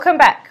Welcome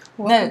back.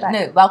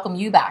 Welcome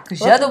you back,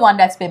 because you're the one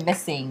that's been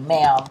missing,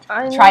 ma'am.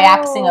 I know.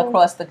 Triapsing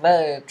across the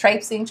globe.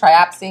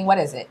 Triapsing, what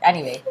is it?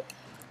 Anyway,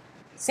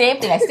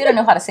 same thing. I still don't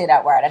know how to say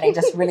that word, and I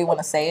just really want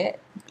to say it.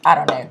 I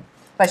don't know.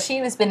 But she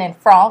has been in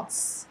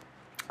France.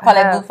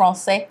 Parlez-vous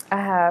français? I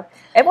have.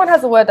 Everyone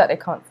has a word that they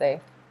can't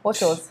say.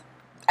 What's yours?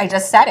 I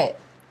just said it.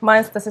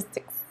 Mine's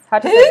statistics. How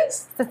do you say it?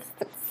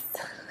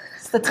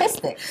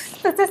 Statistics.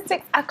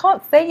 Statistics. I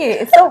can't say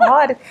it. It's so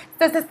hard.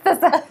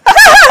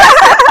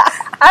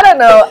 I don't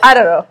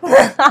know.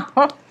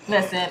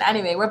 Listen,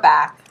 anyway, we're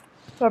back.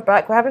 We're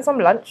back. We're having some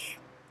lunch.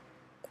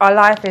 Our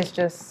life is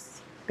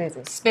just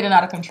busy. Spinning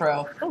out of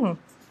control.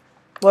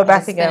 We're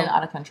back again. Spinning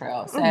out of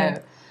control.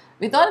 So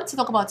we thought to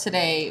talk about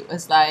today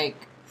was like,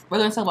 we're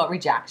going to talk about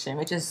rejection,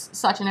 which is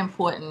such an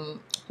important...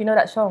 You know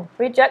that song?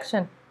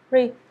 Rejection.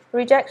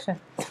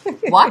 Rejection.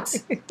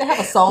 What? They have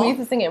a song? We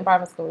used to sing it in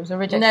private school. It was a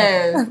rejection.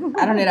 No,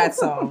 I don't know that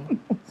song.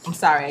 I'm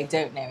sorry, I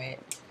don't know it.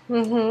 So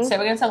we're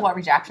going to talk about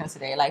rejection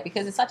today, like,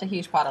 because it's such a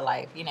huge part of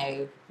life, you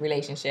know,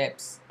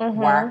 relationships,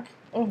 work,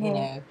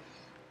 you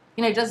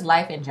know, just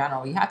life in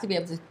general. You have to be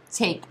able to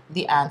take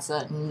the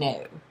answer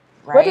no,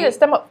 right? Where did it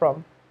stem up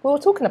from? We were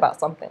talking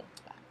about something.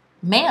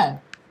 Man.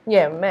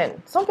 Yeah,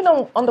 men. Something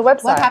on the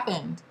website. What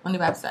happened on the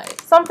website?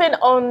 Something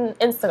on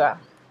Instagram.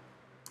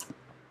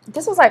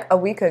 This was like a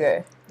week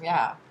ago.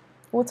 Yeah.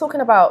 We were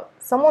talking about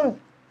someone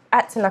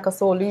acting like a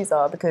sore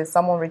loser because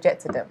someone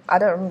rejected them. I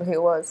don't remember who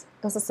it was.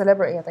 It was a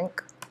celebrity, I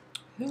think.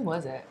 Who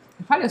was it?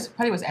 It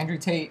probably was Andrew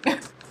Tate.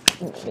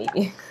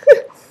 Maybe.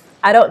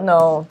 I don't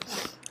know.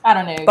 I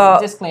don't know.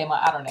 But disclaimer,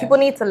 I don't know. People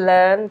need to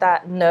learn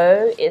that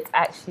no, it's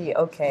actually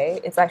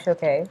okay. It's actually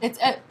okay.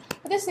 But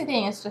this is the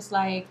thing. It's just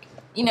like,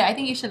 you know, I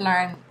think you should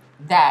learn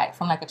that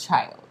from like a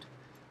child.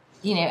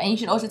 You know, and you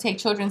should also take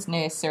children's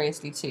no's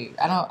seriously too.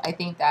 I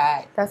think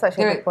that that's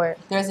actually a good point.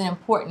 There's an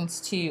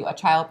importance to a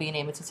child being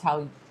able to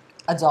tell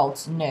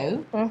adults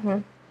no,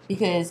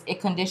 because it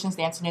conditions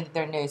them to know that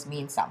their no's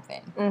mean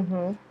something.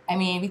 I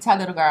mean, we tell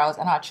little girls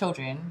and our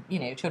children, you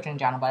know, children in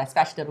general, but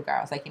especially little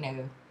girls, like, you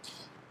know,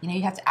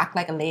 you have to act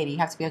like a lady. You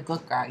have to be a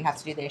good girl. You have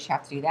to do this. You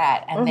have to do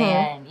that. And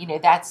then, you know,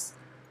 that's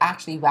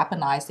actually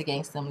weaponized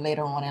against them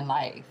later on in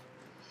life.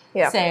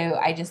 Yeah. So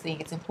I just think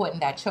it's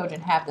important that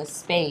children have the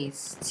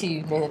space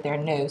to know that their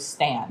no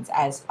stands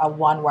as a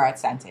one-word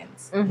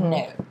sentence.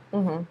 No.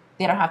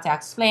 They don't have to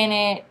explain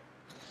it,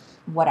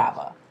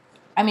 whatever.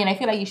 I mean, I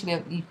feel like you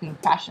should be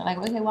passionate. Like,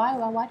 okay, why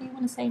do you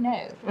want to say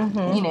no?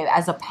 You know,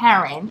 as a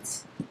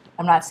parent,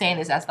 I'm not saying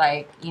this as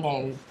like, you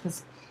know,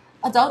 because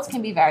adults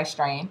can be very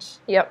strange.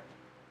 Yep.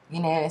 You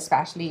know,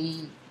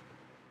 especially,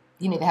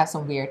 you know, they have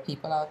some weird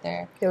people out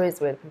there. There is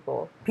weird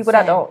people. People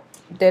that don't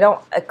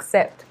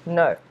accept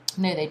no.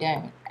 No, they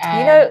don't. And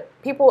you know,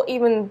 people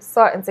even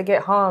starting to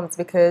get harmed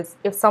because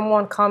if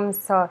someone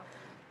comes to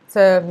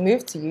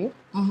move to you,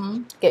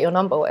 get your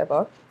number or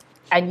whatever,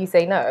 and you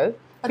say no,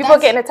 people are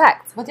getting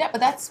attacked. But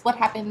that's what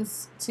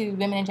happens to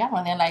women in general.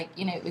 And then, like,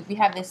 you know, we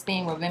have this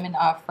thing where women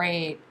are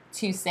afraid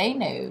to say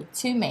no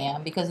to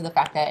man because of the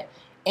fact that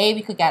A,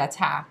 we could get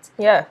attacked.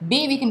 Yeah.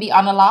 B, we can be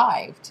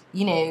unalived.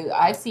 You know,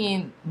 I've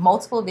seen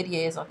multiple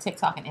videos on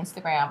TikTok and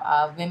Instagram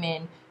of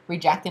women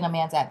rejecting a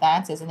man's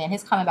advances, and then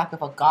his coming back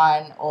with a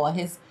gun, or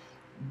his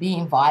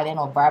being violent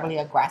or verbally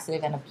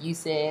aggressive and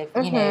abusive.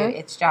 You know,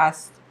 it's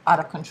just out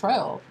of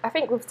control. I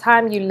think with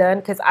time you learn,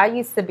 because I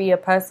used to be a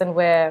person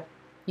where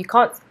you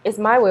can't, it's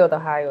my way or the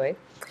highway,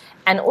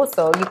 and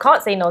also you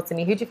can't say no to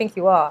me. Who do you think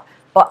you are?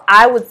 But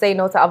I would say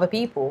no to other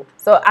people.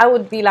 So I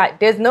would be like,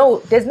 there's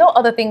no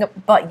other thing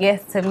but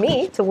yes to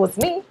me, towards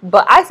me,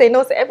 but I say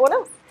no to everyone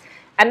else.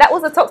 And that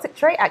was a toxic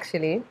trait,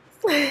 actually.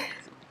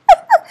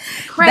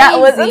 Crazy. That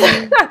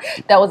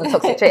was a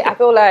toxic trait. I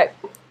feel like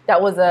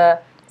that was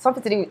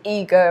something to do with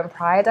ego and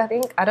pride, I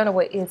think. I don't know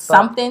what it is.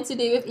 Something to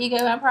do with ego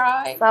and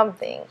pride?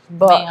 Something.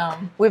 But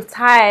with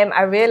time,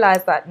 I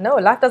realized that, no,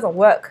 life doesn't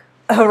work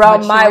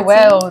around my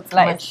world.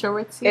 Like,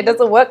 maturity. It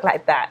doesn't work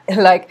like that.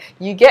 Like,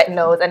 you get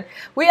no's. And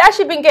we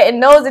actually been getting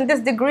no's in this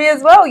degree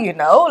as well, you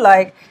know?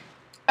 Like,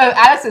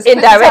 Alice is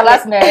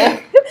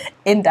indirectly.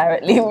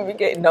 Indirectly, we've been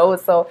getting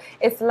no's. So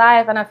it's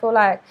life, and I feel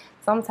like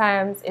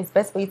sometimes it's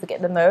best for you to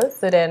get the no,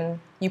 so then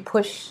you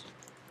push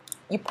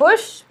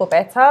for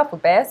better, for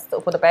best,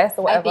 or for the best,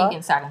 or whatever. I think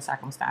in certain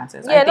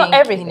circumstances. Yeah, not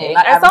everything. You know,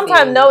 not and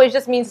sometimes no, it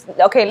just means,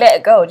 okay, let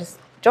it go. Just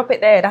drop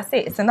it there. That's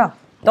it. It's enough.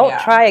 Don't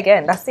try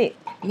again. That's it.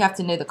 You have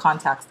to know the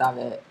context of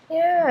it.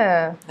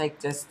 Yeah.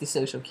 Like, just the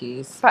social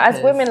cues. But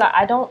as women, like,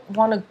 I don't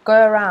want to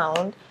go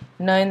around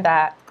knowing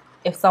that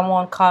if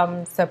someone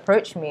comes to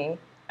approach me,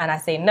 and I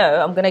say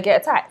no, I'm going to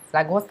get attacked.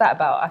 Like, what's that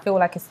about? I feel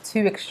like it's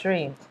too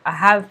extreme. I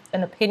have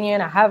an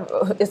opinion.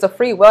 It's a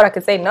free world. I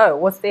can say no.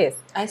 What's this?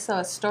 I saw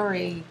a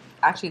story,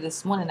 actually,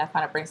 this morning that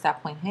kind of brings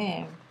that point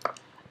home.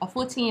 A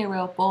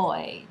 14-year-old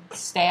boy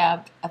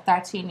stabbed a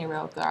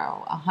 13-year-old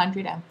girl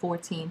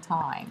 114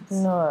 times.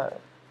 No.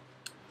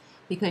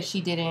 Because she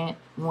didn't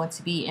want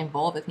to be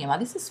involved with him. Now,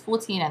 this is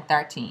 14 and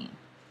 13.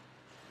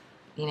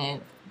 You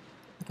know,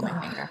 look at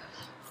my finger.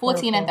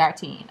 14 and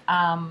 13.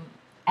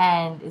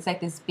 And it's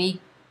like this big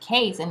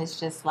case, and it's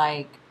just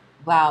like,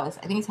 well,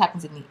 I think it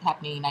happened in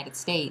the United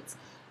States,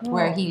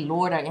 where he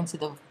lured her into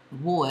the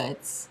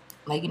woods.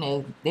 Like,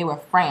 they were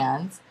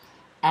friends.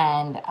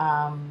 And,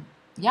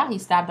 yeah, he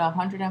stabbed her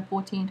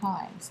 114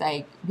 times.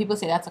 Like, people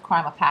say that's a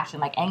crime of passion.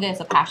 Like, anger is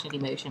a passionate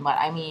emotion. But,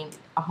 I mean,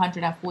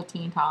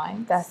 114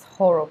 times. That's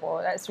horrible.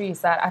 That's really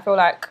sad. I feel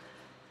like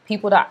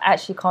people that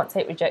actually can't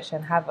take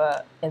rejection have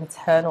an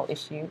internal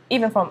issue,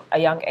 even from a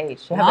young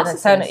age. You have an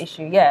internal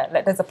issue, yeah.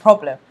 Like, there's a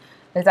problem.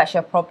 There's actually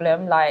a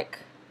problem. Like,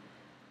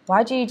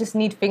 why do you just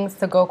need things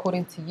to go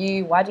according to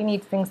you? Why do you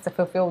need things to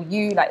fulfill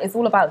you? Like, it's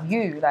all about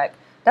you. Like,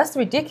 that's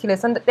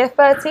ridiculous. And they're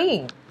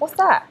 13. What's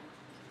that?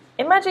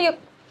 Imagine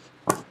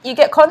you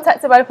get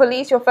contacted by the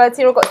police, your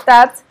 13-year-old got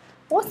stabbed.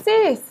 What's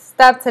this?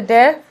 Stabbed to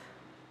death?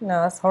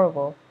 No, that's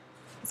horrible.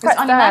 It's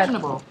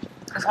unimaginable.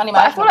 It's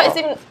unimaginable. But I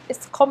feel like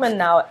it's common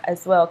now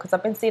as well, because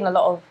I've been seeing a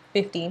lot of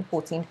 15,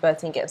 14,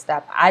 13 getting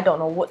stabbed. I don't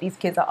know what these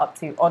kids are up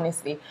to,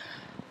 honestly.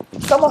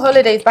 Summer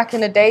holidays back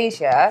in the days,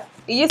 yeah,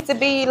 it used to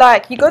be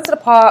like you go to the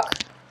park,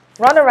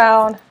 run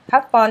around,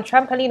 have fun,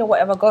 trampoline or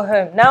whatever, go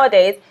home.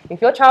 Nowadays, if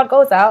your child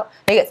goes out,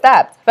 they get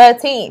stabbed.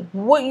 13.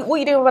 What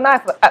you doing with a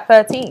knife at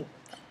 13?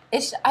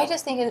 I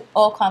just think it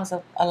all comes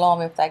along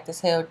with like this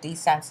whole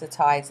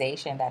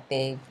desensitization that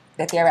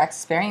they're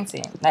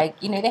experiencing. Like,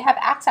 they have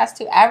access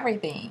to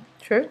everything.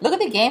 True. Look at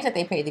the games that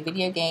they play, the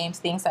video games,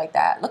 things like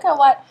that. Look at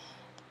what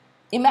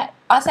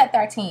us at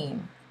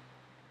 13.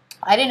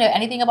 I didn't know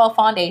anything about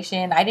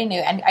foundation. I didn't know,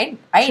 and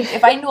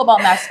if I knew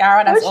about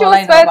mascara, that's all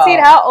I know about. 13,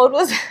 how old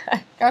was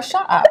I? Girl,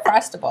 shut up.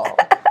 First of all,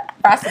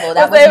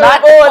 that was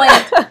not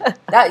the point.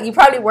 That you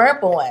probably weren't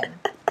born.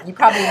 You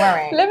probably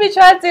weren't. Let me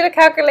try to do the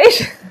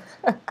calculation.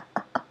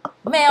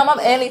 Ma'am, I'm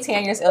only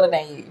 10 years older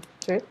than you.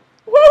 True.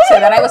 So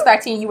when I was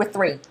 13, you were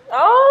 3.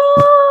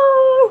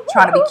 Oh.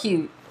 Trying to be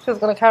cute. She was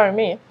going to carry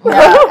me.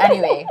 No,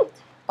 anyway.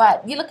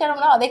 But you look at them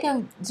now, they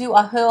can do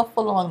a whole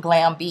full-on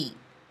glam beat.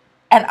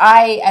 And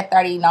I, at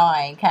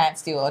 39, can't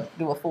still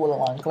do a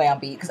full-on glam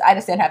beat because I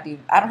just I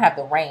don't have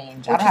the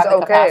range. I don't have the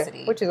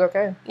capacity. Which is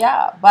okay.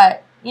 Yeah,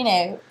 but,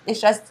 it's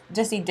just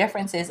the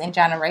differences in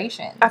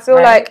generations. I feel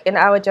like in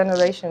our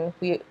generation,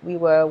 we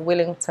were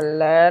willing to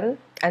learn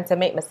and to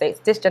make mistakes.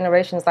 This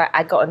generation is like,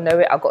 I got to know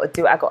it, I got to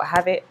do it, I got to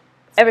have it.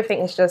 Everything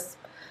is just...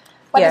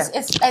 But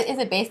is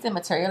it based in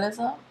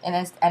materialism? And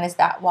is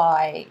that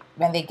why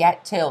when they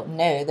get to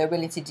know, they're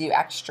willing to do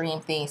extreme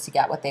things to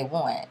get what they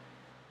want?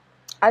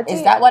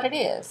 Is that what it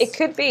is? It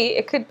could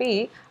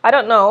be. I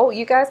don't know.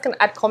 You guys can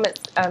add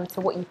comments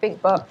to what you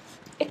think, but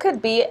it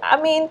could be.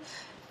 I mean,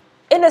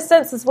 in a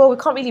sense as well, we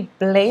can't really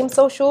blame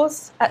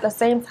socials at the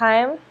same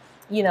time.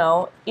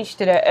 Each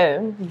to their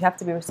own. You have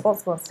to be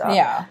responsible and stuff.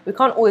 Yeah. We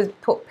can't always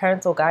put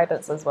parental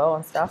guidance as well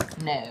and stuff.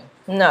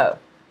 No.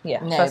 Yeah,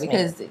 no,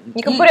 because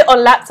you can put it on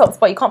laptops,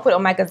 but you can't put it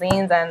on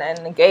magazines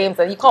and games,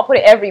 and you can't put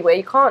it everywhere.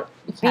 You can't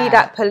be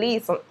that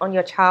police on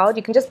your child.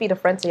 You can just be the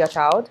friend to your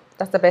child.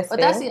 That's the best thing.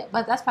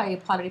 But that's probably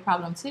part of the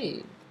problem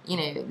too.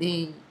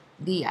 The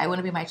I want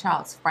to be my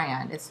child's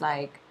friend. It's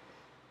like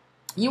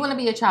you want to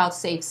be your child's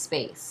safe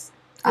space.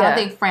 I don't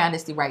think friend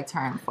is the right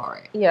term for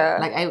it. Yeah.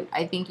 Like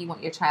I think you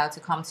want your child to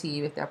come to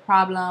you with their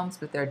problems,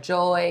 with their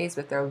joys,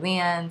 with their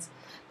wins.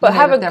 But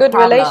have a good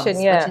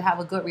relation, yeah. But you have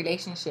a good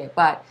relationship.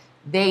 But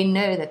they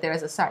know that there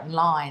is a certain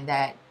line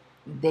that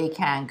they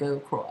can go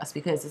across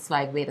because it's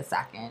like, wait a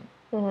second.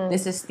 Mm-hmm.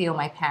 This is still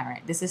my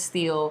parent. This is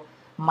still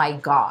my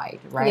guide,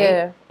 right?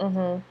 Yeah.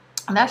 Mm-hmm.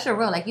 And that's your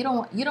role. Like you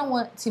don't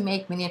want to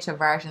make miniature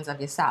versions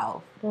of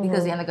yourself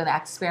because they're not going to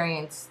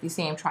experience the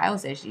same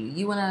trials as you.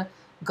 You want to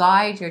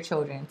guide your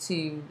children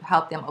to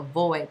help them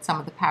avoid some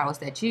of the perils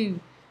that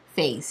you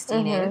faced,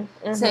 you know?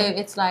 Mm-hmm. So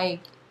it's like,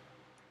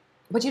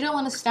 but you don't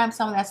want to stamp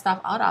some of that stuff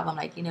out of them.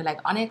 Like, like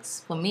Onyx,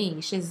 for me,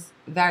 she's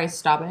very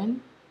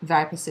stubborn,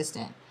 very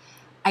persistent.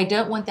 I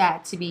don't want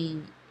that to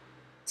be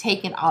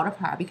taken out of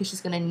her because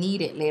she's going to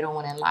need it later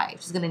on in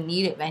life. She's going to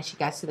need it when she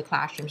gets to the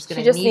classroom.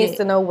 She just needs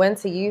to know when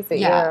to use it.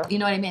 Yeah. You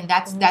know what I mean?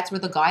 That's where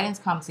the guidance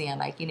comes in.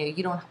 Like,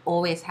 you don't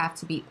always have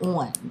to be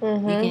on.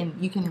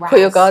 You can rest. Put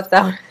your guards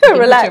down.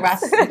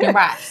 Relax. You can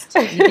rest.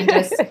 You can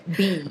just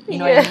be. You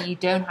know what I mean? You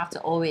don't have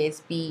to always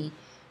be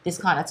this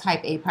kind of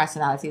type A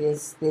personality,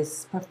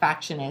 this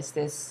perfectionist,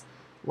 this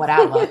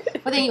whatever.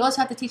 But then you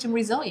also have to teach them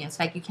resilience.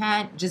 Like, you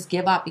can't just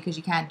give up because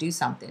you can't do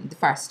something the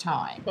first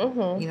time. You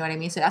know what I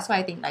mean? So that's why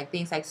I think like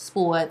things like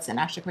sports and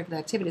extracurricular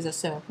activities are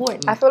so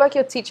important. I feel like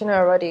you're teaching her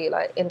already,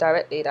 like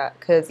indirectly, that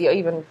because you're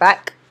even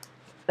back.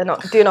 They're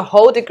not doing a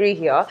whole degree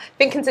here,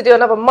 thinking to do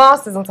another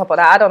master's on top of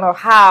that. I don't know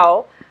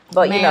how.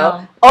 But,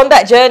 on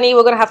that journey,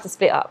 we're going to have to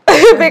split up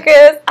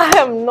because I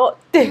am not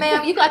doing...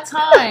 Ma'am, you got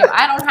time.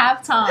 I don't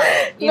have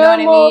time. You know what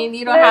I mean?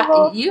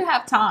 You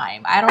have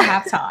time. I don't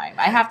have time.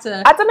 I have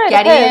to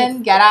get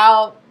in, get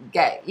out,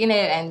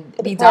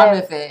 and be done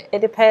with it.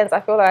 It depends.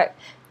 I feel like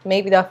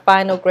maybe the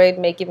final grade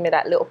may give me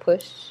that little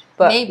push.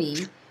 But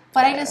maybe.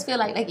 But I just feel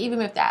like even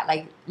with that,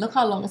 like, look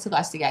how long it took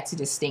us to get to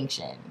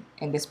distinction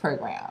in this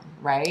program,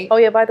 right? Oh,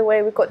 yeah, by the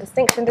way, we've got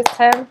distinction this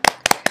term.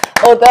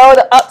 Although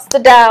the ups, the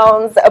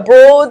downs, the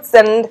abroads,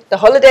 and the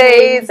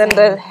holidays, and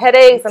the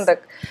headaches, and the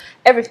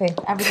Everything.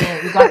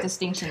 Everything. We got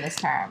distinction this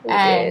term. We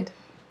and did.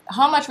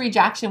 how much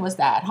rejection was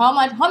that? How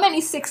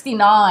many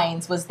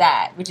 69s was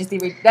that? Which is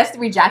that's the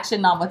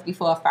rejection number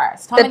before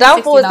first. The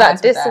downfall is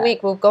that this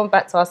week we've gone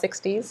back to our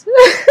 60s.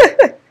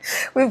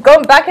 We've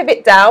gone back a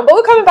bit down, but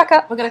we're coming back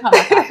up. We're going to come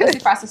back up. That's the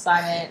first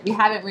assignment. We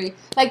haven't really...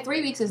 Like,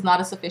 3 weeks is not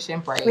a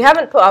sufficient break. We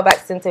haven't put our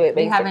backs into it,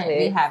 basically.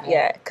 We haven't.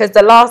 Yeah, because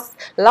the last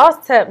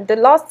term, the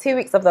last 2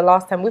 weeks of the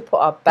last term, we put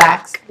our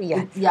backs.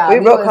 Yeah, we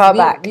broke our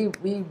back.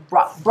 We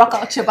broke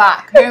out your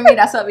back. Hear me?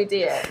 That's what we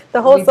did.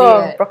 The whole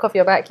song, broke off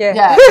your back, yeah.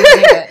 Yeah, we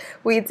did it.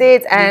 We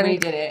did, and we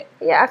did it.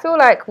 Yeah, I feel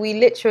like we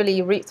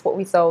literally reaped what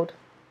we sowed.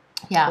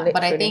 Yeah, literally.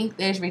 But I think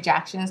those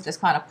rejections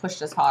just kind of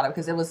pushed us harder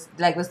because it was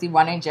the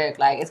running joke,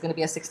 like it's going to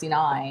be a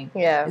 69.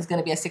 Yeah, it's going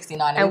to be a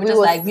 69, and we were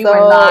just like we were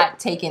not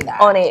taking that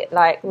on it.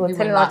 Like we were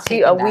telling our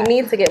tutor, we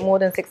need to get more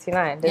than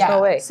 69. There's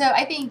no way. So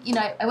I think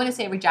I want to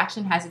say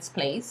rejection has its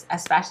place,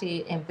 especially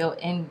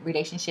in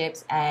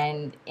relationships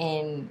and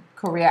in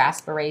career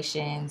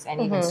aspirations and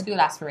even school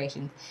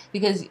aspirations,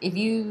 because if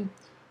you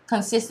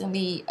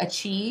consistently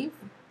achieve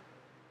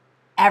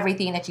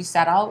everything that you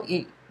set out,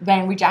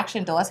 when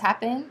rejection does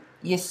happen,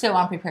 you're so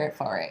unprepared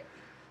for it.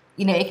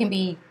 It can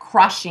be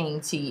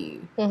crushing to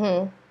you.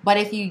 But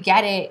if you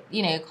get it,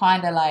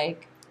 kind of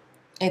like,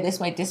 hey, this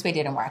way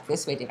didn't work,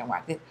 this way didn't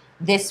work,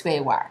 this way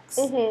works.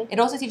 It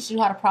also teaches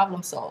you how to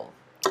problem solve.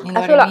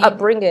 I feel like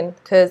upbringing,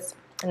 because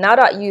now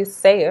that you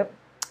say it,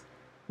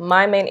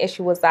 my main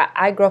issue was that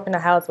I grew up in a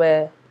house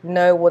where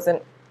no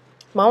wasn't.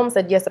 My mom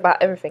said yes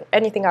about everything.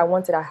 Anything I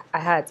wanted, I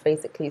had,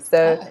 basically.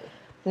 So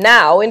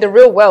now, in the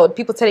real world,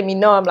 people telling me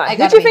no, I'm like,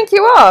 who do you think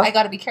you are? I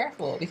got to be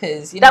careful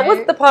because, that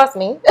was the past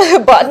me.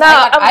 But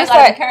now, I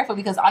got to be careful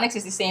because Onyx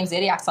is the same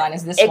zodiac sign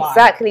as this one.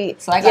 Exactly.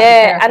 So I got to be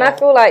careful. And I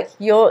feel like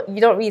you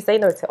don't really say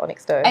no to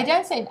Onyx, though. I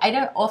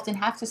don't often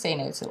have to say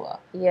no to her.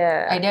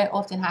 Yeah. I don't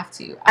often have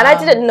to. And I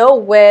didn't know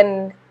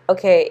when,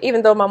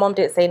 even though my mom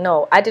didn't say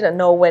no, I didn't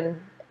know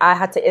when I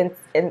had to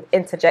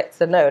interject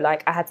the no.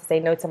 Like, I had to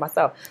say no to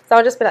myself. So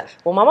I'll just be like,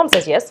 well, my mom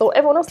says yes, so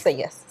everyone else say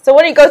yes. So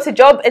when you go to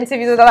job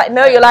interviews and they're like,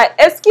 no, you're like,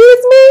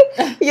 excuse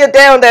me? You're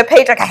there on their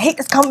page like, I hate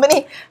this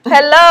company.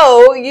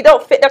 Hello, you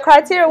don't fit the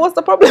criteria. What's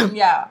the problem?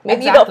 Yeah,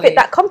 Maybe you don't fit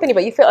that company,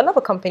 but you fit another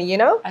company,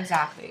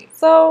 Exactly.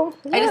 So,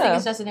 I just think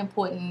it's just an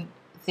important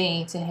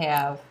thing to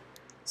have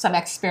some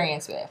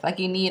experience with. Like,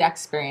 you need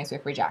experience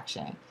with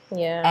rejection.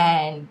 Yeah.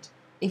 And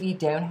if you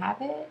don't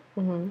have it,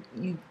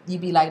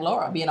 you'd be like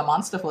Laura, being a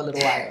monster for a little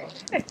while.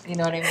 You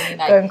know what I mean?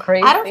 Like, going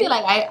crazy. I don't feel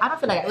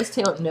like I was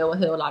told no a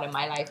whole lot in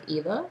my life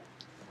either.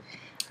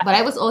 But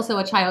I was also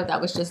a child that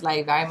was just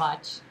like very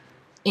much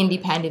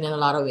independent in a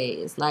lot of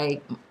ways.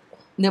 Like,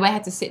 nobody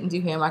had to sit and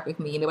do homework with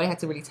me. Nobody had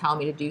to really tell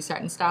me to do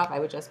certain stuff. I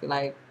would just be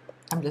like,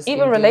 I'm just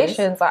even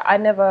relations. Like, I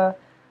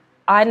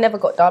never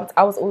got dumped.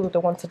 I was always the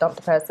one to dump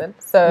the person.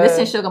 So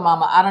listen, sugar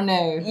mama, I don't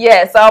know.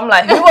 Yeah, so I'm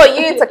like, who are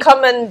you to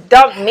come and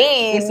dump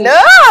me?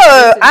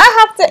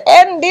 I have to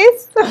end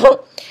this.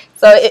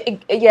 So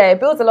it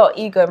builds a lot of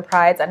ego and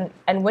pride,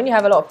 and when you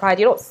have a lot of pride,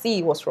 you don't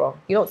see what's wrong.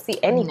 You don't see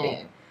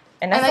anything. No.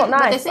 And that's not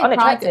nice. It's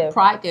unattractive.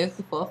 Pride goes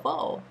before a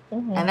fall.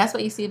 And that's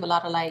what you see with a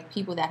lot of like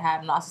people that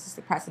have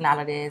narcissistic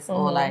personalities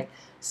or like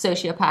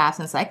sociopaths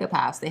and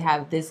psychopaths. They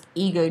have this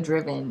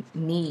ego-driven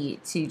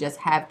need to just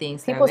have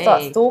things their way. People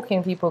start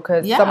stalking people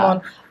because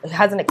someone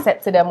hasn't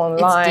accepted them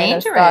online.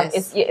 It's dangerous.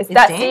 And stuff. It's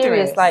that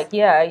dangerous. Serious. Like,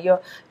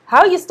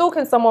 how are you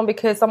stalking someone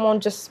because someone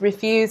just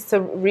refused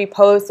to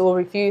repost or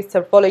refused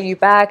to follow you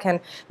back and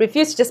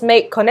refused to just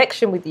make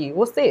connection with you?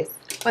 What's this?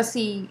 But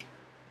see,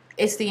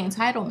 it's the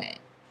entitlement.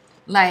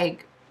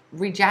 Like,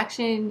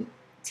 rejection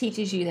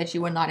teaches you that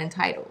you are not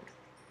entitled.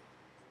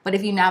 But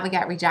if you never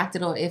get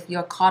rejected or if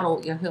you're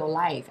coddled your whole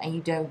life and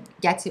you don't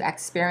get to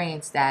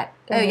experience that,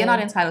 you're not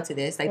entitled to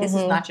this. Like, this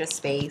is not your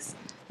space.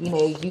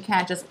 You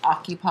can't just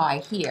occupy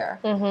here.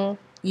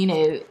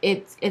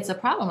 It's a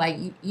problem. Like,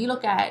 you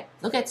look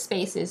at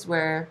spaces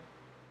that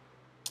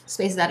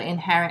are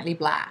inherently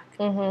black,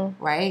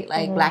 right?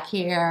 Like black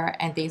hair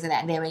and things like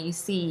that. And then when you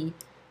see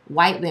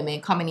white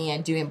women coming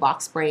in doing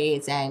box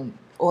braids and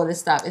all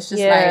this stuff, it's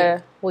just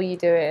like, what are you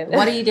doing?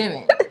 What are you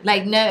doing?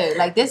 Like, no,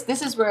 like this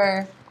is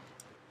where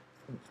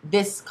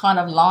this kind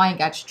of line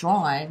gets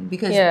drawn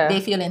because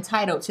they feel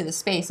entitled to the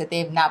space that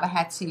they've never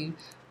had to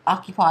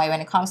occupy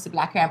when it comes to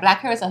black hair. And black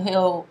hair is a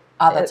whole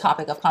other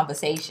topic of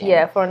conversation.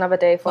 Yeah, for another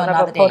day, for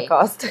another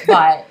podcast.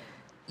 But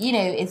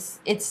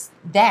it's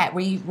that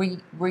where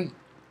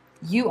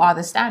you are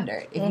the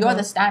standard. If you're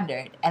the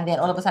standard, and then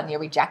all of a sudden you're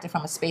rejected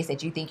from a space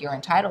that you think you're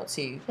entitled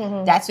to,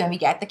 that's when we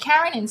get the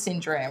Karen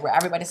syndrome, where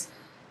everybody's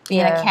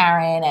being a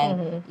Karen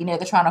and they're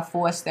trying to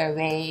force their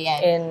way,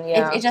 and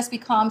it just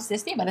becomes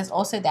this thing. But it's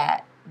also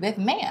that with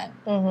men,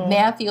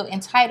 men feel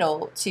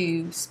entitled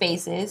to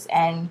spaces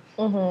and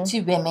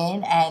to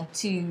women and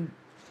to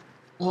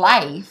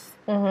life,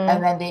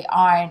 and then they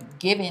aren't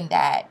given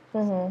that.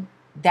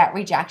 That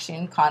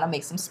rejection kind of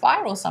makes them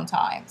spiral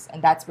sometimes,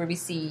 and that's where we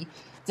see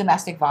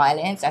domestic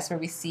violence. That's where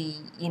we see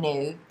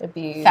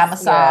abuse,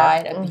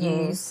 femicide,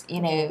 abuse.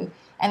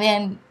 And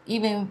then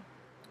even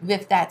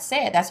with that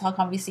said, that's how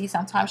come we see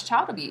sometimes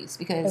child abuse,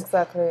 because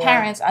Exactly, yeah.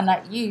 parents are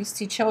not used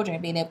to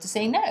children being able to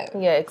say no.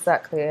 Yeah,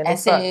 exactly. And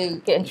it's so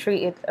like getting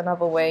treated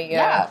another way.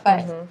 yeah,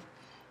 Yeah, but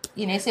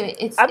you know, so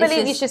I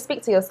believe you should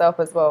speak to yourself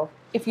as well.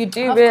 If you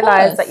do Of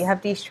realize course. that you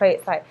have these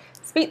traits, like,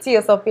 speak to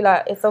yourself, be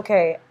like, it's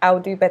okay, I'll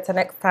do better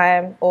next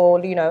time,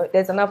 or, you know,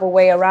 there's another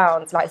way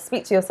around. Like,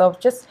 speak to yourself,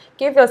 just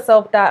give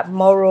yourself that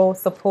moral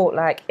support,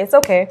 like, it's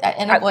okay, that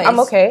inner voice I'm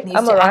okay, needs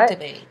I'm to alright.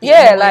 activate. The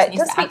Yeah, inner voice like,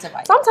 needs just to speak.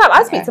 activate. Sometimes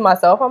I speak to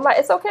myself, I'm like,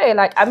 it's okay,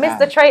 like, I missed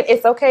the train,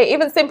 it's okay.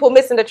 Even simple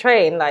missing the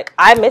train, like,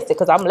 I missed it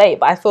because I'm late,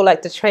 but I feel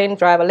like the train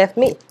driver left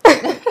me.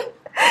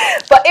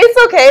 But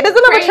it's okay, there's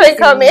another train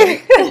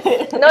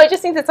coming. No, you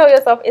just need to tell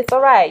yourself it's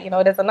all right. You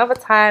know, there's another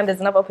time, there's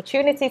another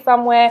opportunity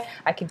somewhere.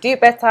 I could do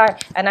better,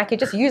 and I could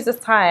just use this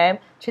time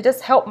to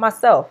just help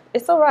myself.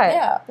 It's all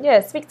right.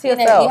 Yeah, speak to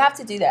yourself. Know, you have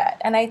to do that.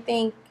 And I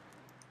think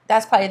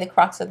that's probably the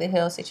crux of the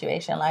Hill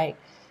situation. Like,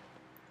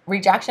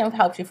 rejection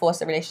helps you force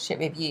a relationship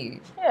with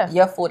you. Yeah.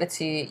 Your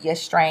fortitude, your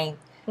strength,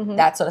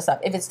 that sort of stuff.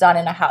 If it's done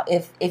in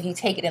if you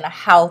take it in a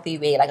healthy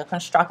way, like a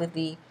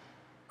constructively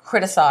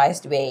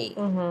criticized way,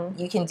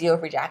 you can deal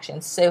with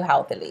rejection so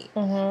healthily.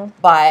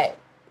 But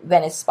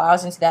when it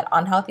spirals into that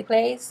unhealthy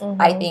place,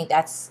 I think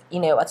that's, you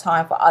know, a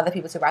time for other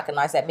people to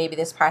recognize that maybe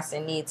this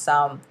person needs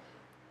some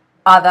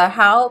other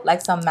help,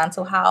 like some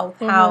mental health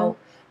help,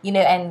 you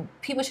know, and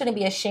people shouldn't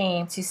be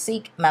ashamed to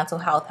seek mental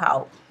health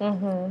help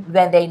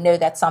when they know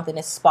that something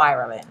is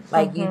spiraling.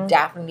 Like, you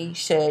definitely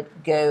should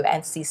go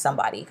and see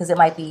somebody, because it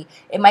might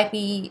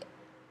be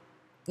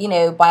you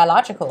know,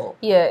 biological.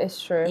 Yeah,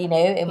 it's true. You know,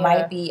 it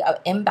might be an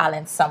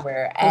imbalance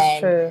somewhere. And it's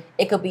true.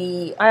 It could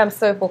be... I am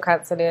so for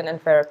counseling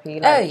and therapy.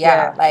 Like,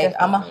 like,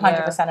 I'm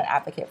 100% an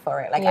advocate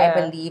for it. Like, I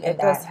believe in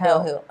that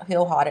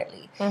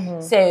wholeheartedly.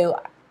 So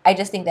I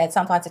just think that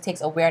sometimes it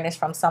takes awareness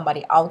from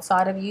somebody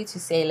outside of you to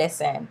say,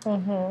 listen,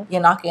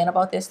 you're not going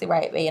about this the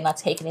right way. You're not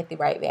taking it the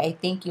right way. I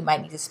think you might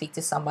need to speak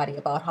to somebody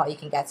about how you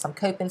can get some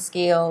coping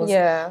skills,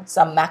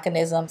 some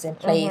mechanisms in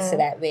place, so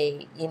that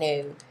way, you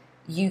know,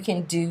 you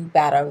can do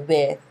better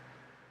with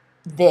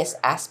this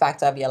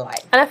aspect of your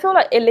life. And I feel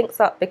like it links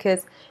up,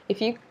 because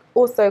if you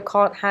also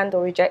can't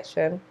handle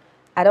rejection,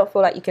 I don't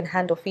feel like you can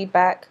handle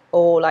feedback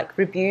or like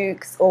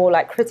rebukes or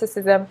like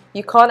criticism.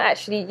 You can't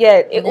actually,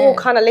 it all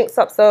kind of links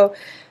up. So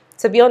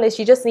to be honest,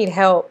 you just need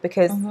help,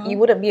 because you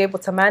wouldn't be able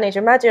to manage.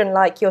 Imagine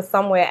like you're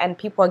somewhere and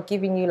people are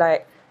giving you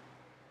like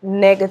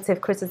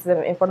negative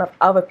criticism in front of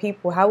other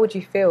people. How would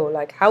you feel?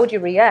 Like, how would you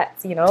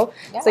react, you know?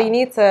 So you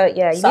need to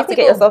get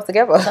yourself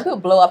together. Some people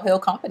blow up Hill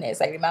companies.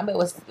 Like, remember, it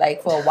was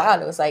like, for a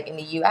while, it was like in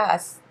the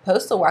US,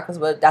 postal workers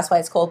were, that's why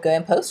it's called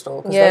going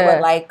postal, because they were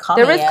like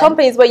coming there is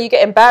companies where you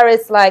get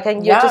embarrassed, like,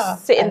 and you're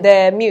just sitting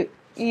there mute,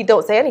 you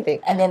don't say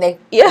anything, and then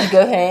you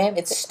go home,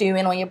 it's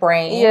stewing on your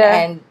brain,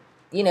 and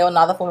you know,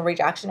 another form of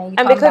rejection,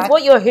 and because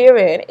what you're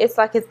hearing, it's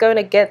like it's going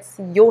against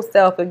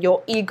yourself and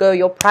your ego,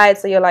 your pride.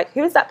 So you're like,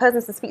 who's that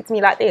person to speak to me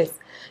like this,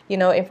 you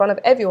know, in front of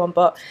everyone?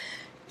 But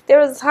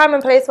there is a time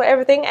and place for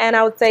everything, and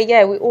I would say,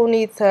 we all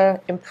need to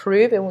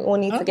improve, and we all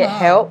need to get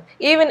help.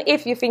 Even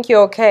if you think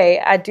you're okay,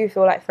 I do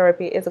feel like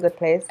therapy is a good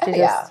place to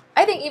just...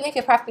 I think even if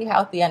you're perfectly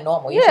healthy and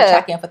normal, you should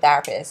check in for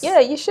therapists. Yeah,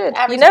 you should.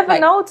 You never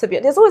know, to be...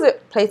 There's always a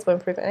place for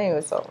improvement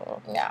anyway,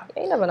 so... Yeah.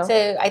 You never know.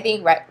 So I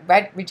think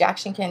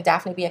rejection can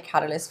definitely be a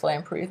catalyst for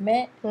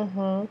improvement.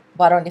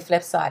 But on the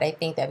flip side, I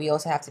think that we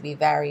also have to be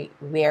very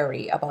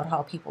wary about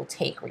how people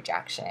take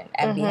rejection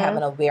and be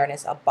having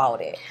awareness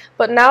about it.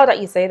 But now that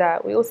you say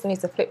that, we also need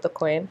to flip the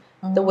coin.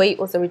 The way it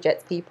also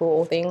rejects people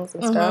or things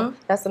and stuff.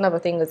 That's another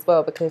thing as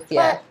well, because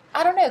But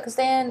I don't know, because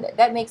then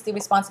that makes the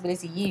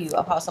responsibility you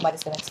of how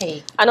somebody's going to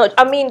take. I know.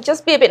 I mean,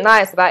 just be a bit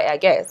nice about it, I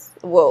guess.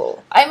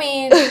 Whoa. I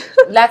mean,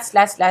 let's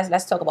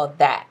talk about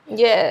that.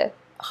 Yeah.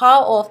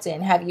 How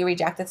often have you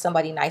rejected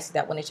somebody nicely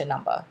that wanted your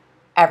number?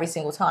 Every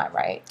single time,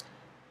 right?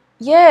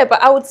 Yeah,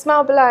 but I would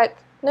smile, be like,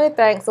 no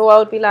thanks, or I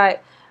would be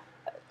like,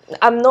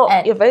 I'm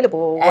not available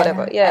or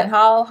whatever. Yeah. And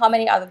how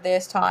many other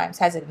those times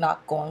has it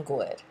not gone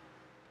good?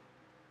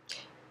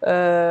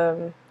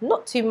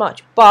 Not too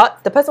much,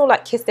 but the person will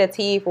like kiss their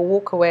teeth or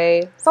walk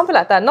away, something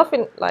like that.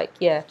 Nothing like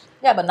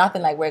but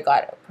nothing like where it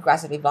got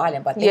progressively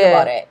violent. But think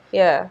about it,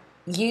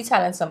 you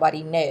telling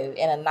somebody no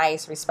in a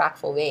nice,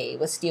 respectful way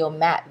was still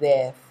met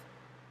with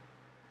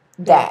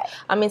that.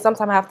 I mean,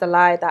 sometimes I have to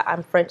lie that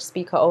I'm French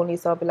speaker only,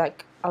 so I'll be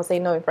like, I'll say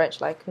no in French,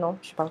 like, no,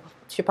 je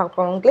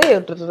parle anglais,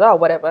 or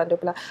whatever, and they'll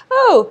be like,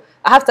 oh,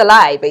 I have to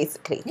lie,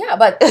 basically. Yeah,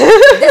 but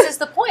this is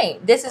the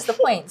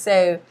point.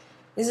 So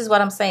this is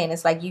what I'm saying.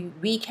 It's like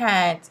we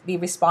can't be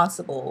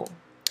responsible.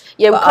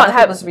 Yeah, we can't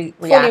have fully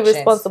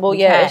responsible.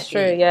 It's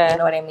true. Yeah, you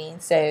know what I mean.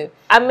 So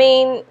I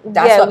mean,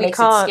 that's what makes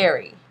it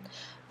scary.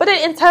 But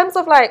in terms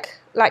of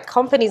like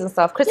companies and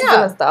stuff,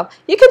 criticism and stuff,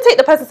 you can take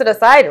the person to the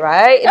side,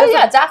 right?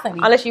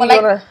 Definitely. Unless you want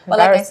to like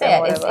I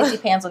said, it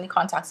depends on the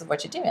context of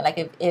what you're doing.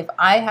 Like if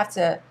I have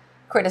to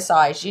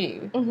criticize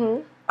you,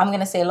 I'm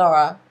gonna say,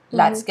 Laura,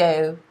 let's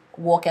go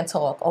walk and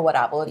talk or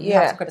whatever. You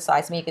have to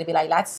criticize me. You're gonna be like, let's